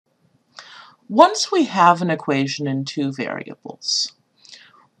Once we have an equation in two variables,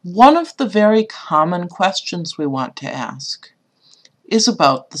 one of the very common questions we want to ask is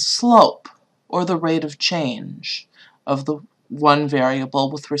about the slope, or the rate of change, of the one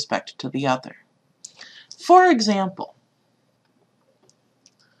variable with respect to the other. For example,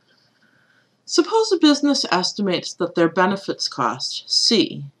 suppose a business estimates that their benefits cost,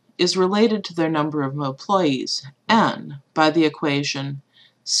 C, is related to their number of employees, N, by the equation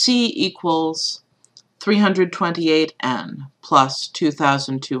C equals 328N plus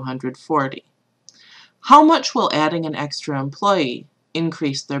 2,240. How much will adding an extra employee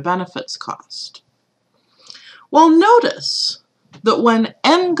increase their benefits cost? Well, notice that when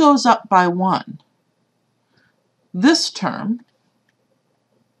N goes up by 1, this term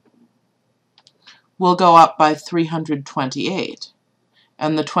will go up by 328,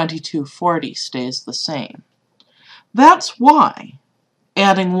 and the 2240 stays the same. That's why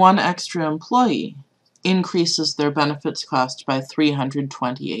adding one extra employee increases their benefits cost by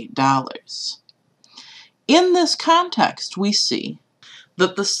 $328. In this context, we see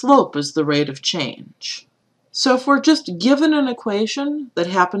that the slope is the rate of change. So if we're just given an equation that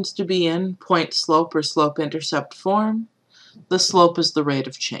happens to be in point-slope or slope-intercept form, the slope is the rate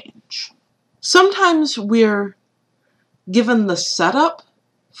of change. Sometimes we're given the setup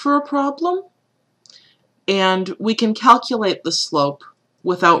for a problem, and we can calculate the slope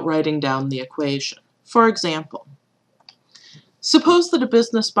without writing down the equation. For example, suppose that a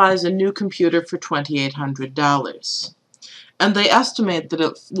business buys a new computer for $2,800, and they estimate that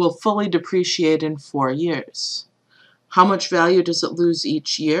it will fully depreciate in 4 years. How much value does it lose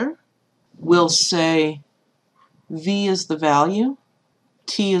each year? We'll say V is the value,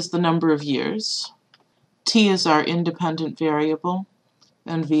 T is the number of years, T is our independent variable,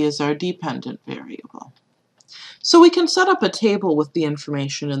 and V is our dependent variable. So we can set up a table with the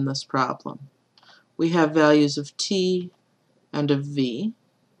information in this problem. We have values of T and of V,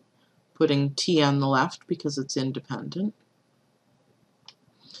 putting T on the left because it's independent.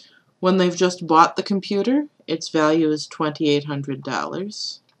 When they've just bought the computer, its value is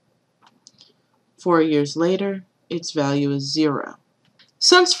 $2,800. 4 years later, its value is 0.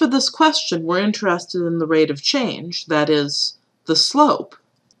 Since for this question we're interested in the rate of change, that is, the slope,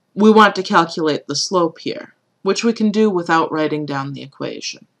 we want to calculate the slope here, which we can do without writing down the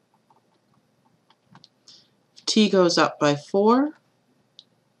equation. T goes up by 4,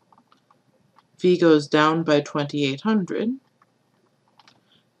 V goes down by 2,800,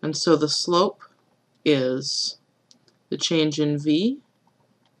 and so the slope is the change in V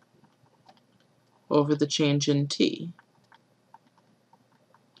over the change in T,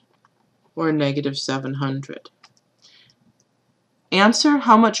 or negative 700. Answer,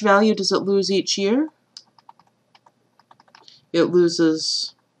 how much value does it lose each year? It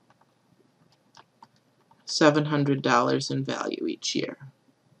loses $700 in value each year.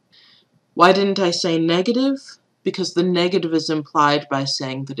 Why didn't I say negative? Because the negative is implied by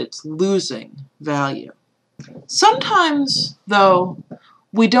saying that it's losing value. Sometimes, though,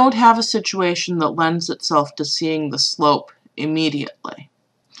 we don't have a situation that lends itself to seeing the slope immediately.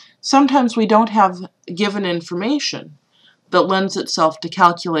 Sometimes we don't have given information that lends itself to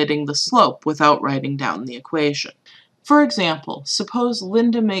calculating the slope without writing down the equation. For example, suppose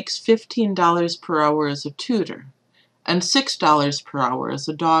Linda makes $15 per hour as a tutor and $6 per hour as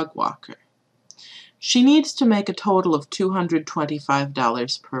a dog walker. She needs to make a total of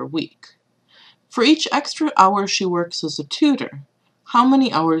 $225 per week. For each extra hour she works as a tutor, how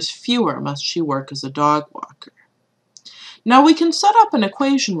many hours fewer must she work as a dog walker? Now we can set up an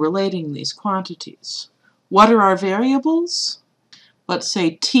equation relating these quantities. What are our variables? Let's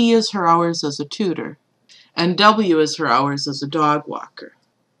say T is her hours as a tutor, and W is her hours as a dog walker.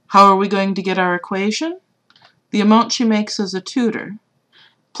 How are we going to get our equation? The amount she makes as a tutor,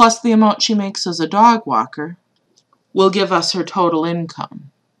 plus the amount she makes as a dog walker, will give us her total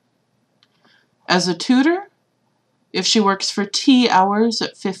income. As a tutor, if she works for T hours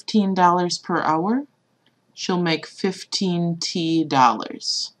at $15 per hour, she'll make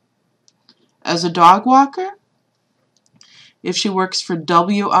 $15T. As a dog walker, if she works for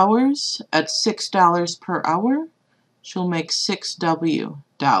W hours at $6 per hour, she'll make $6W.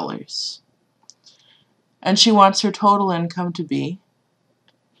 And she wants her total income to be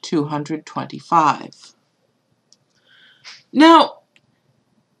 $225. Now,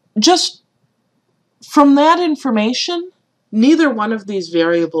 just from that information, neither one of these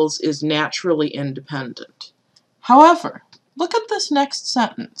variables is naturally independent. However, look at this next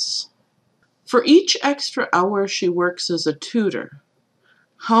sentence. For each extra hour she works as a tutor,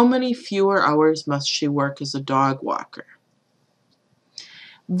 how many fewer hours must she work as a dog walker?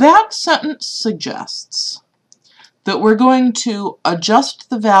 That sentence suggests that we're going to adjust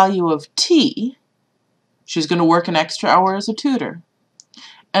the value of T, she's going to work an extra hour as a tutor,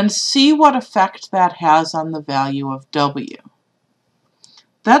 and see what effect that has on the value of W.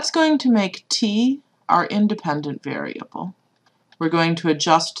 That's going to make T our independent variable. We're going to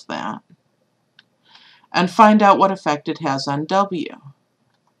adjust that and find out what effect it has on W.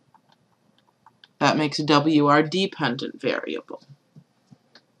 That makes W our dependent variable.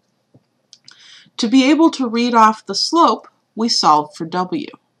 To be able to read off the slope, we solve for W.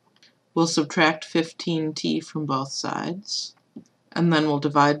 We'll subtract 15t from both sides, and then we'll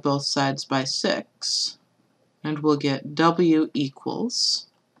divide both sides by 6, and we'll get W equals,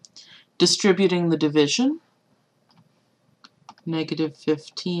 distributing the division, negative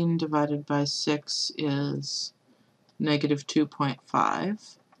 15 divided by 6 is negative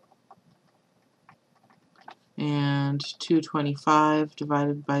 2.5, and 225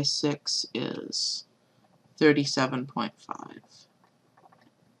 divided by 6 is 37.5.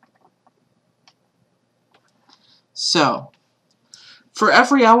 So, for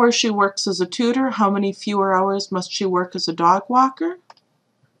every hour she works as a tutor, how many fewer hours must she work as a dog walker?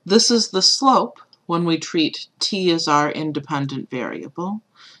 This is the slope when we treat T as our independent variable.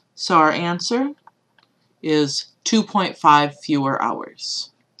 So our answer is 2.5 fewer hours.